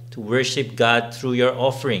desire to worship God through your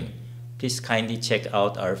offering, please kindly check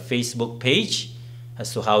out our Facebook page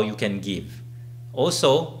as to how you can give.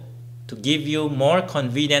 Also, to give you more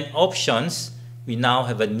convenient options, we now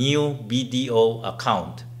have a new BDO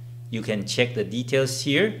account. You can check the details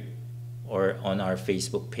here or on our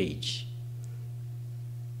Facebook page.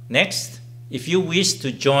 Next, if you wish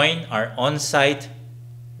to join our on-site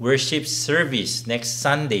worship service next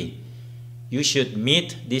Sunday, you should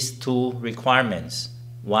meet these two requirements.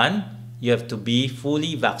 One, you have to be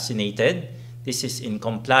fully vaccinated. This is in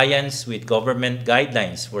compliance with government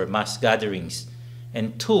guidelines for mass gatherings.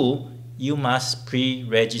 And two, you must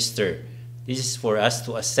pre-register. This is for us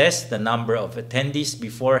to assess the number of attendees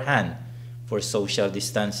beforehand for social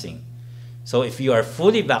distancing. So if you are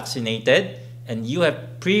fully vaccinated and you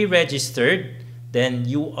have pre-registered, then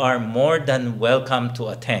you are more than welcome to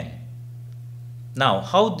attend. Now,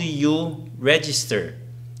 how do you register?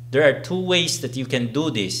 There are two ways that you can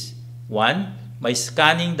do this. One, by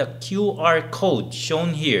scanning the QR code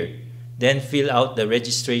shown here, then fill out the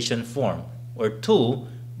registration form. Or two,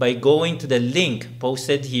 by going to the link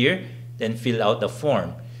posted here, then fill out the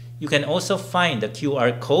form. You can also find the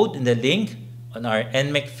QR code and the link on our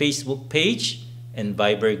NMEC Facebook page and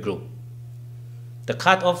Viber group. The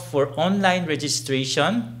cutoff for online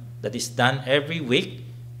registration that is done every week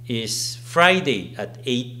is Friday at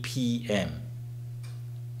 8 p.m.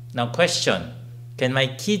 Now question, can my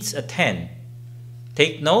kids attend?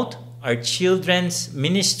 Take note, our children's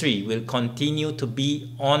ministry will continue to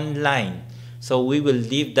be online, so we will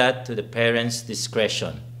leave that to the parents'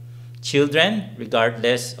 discretion. Children,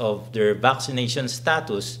 regardless of their vaccination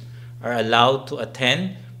status, are allowed to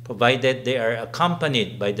attend provided they are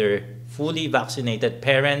accompanied by their fully vaccinated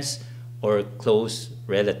parents or close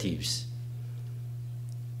relatives.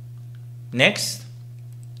 Next,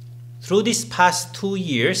 through these past 2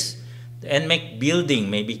 years, the NMEC building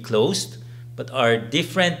may be closed, but our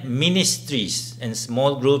different ministries and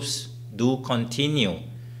small groups do continue.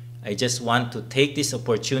 I just want to take this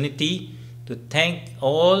opportunity to thank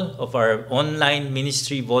all of our online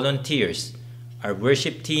ministry volunteers, our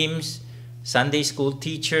worship teams, Sunday school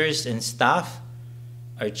teachers and staff,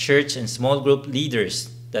 our church and small group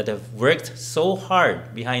leaders that have worked so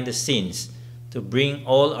hard behind the scenes to bring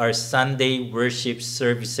all our Sunday worship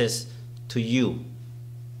services to you.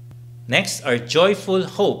 Next, our Joyful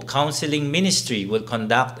Hope Counseling Ministry will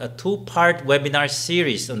conduct a 2-part webinar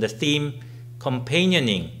series on the theme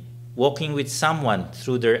Companioning, Walking with Someone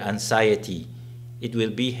Through Their Anxiety. It will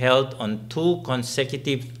be held on 2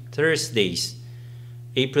 consecutive Thursdays,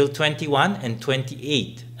 April 21 and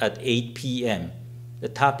 28 at 8 p.m. The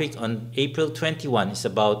topic on April 21 is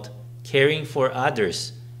about caring for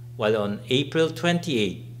others, while on April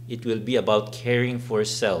 28, it will be about caring for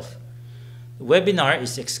self. The webinar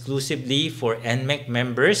is exclusively for NMEC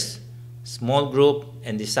members. Small group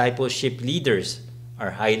and discipleship leaders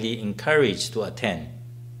are highly encouraged to attend.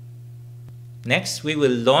 Next, we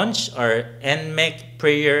will launch our NMEC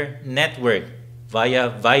Prayer Network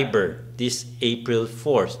via Viber this April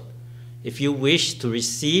 4th. If you wish to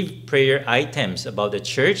receive prayer items about the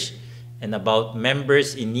church and about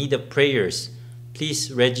members in need of prayers,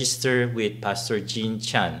 please register with Pastor Jean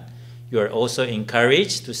Chan. You are also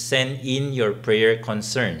encouraged to send in your prayer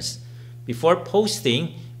concerns. Before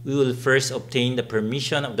posting, we will first obtain the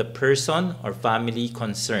permission of the person or family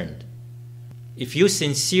concerned. If you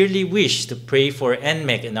sincerely wish to pray for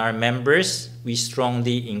NMEC and our members, we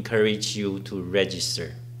strongly encourage you to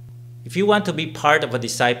register. If you want to be part of a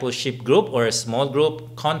discipleship group or a small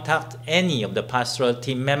group, contact any of the pastoral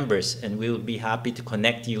team members and we will be happy to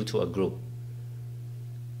connect you to a group.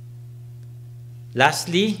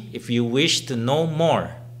 Lastly, if you wish to know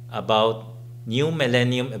more about New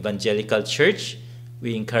Millennium Evangelical Church,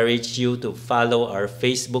 we encourage you to follow our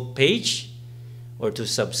Facebook page or to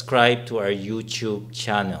subscribe to our YouTube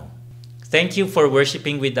channel. Thank you for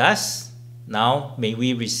worshiping with us. Now, may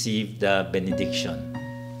we receive the benediction.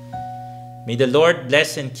 May the Lord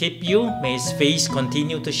bless and keep you. May His face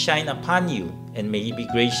continue to shine upon you, and may He be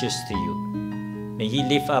gracious to you. May He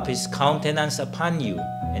lift up His countenance upon you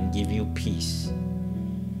and give you peace.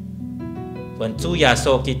 愿主耶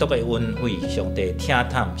穌基督嘅恩惠、上帝聽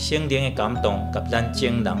探、聖靈嘅感動，及咱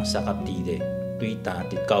眾人三合地嘅對答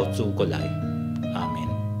直到主過來。阿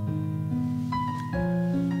們。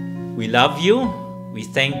We love you, we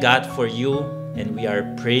thank God for you, and we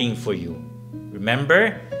are praying for you.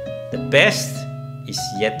 Remember, the best is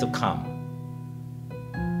yet to come.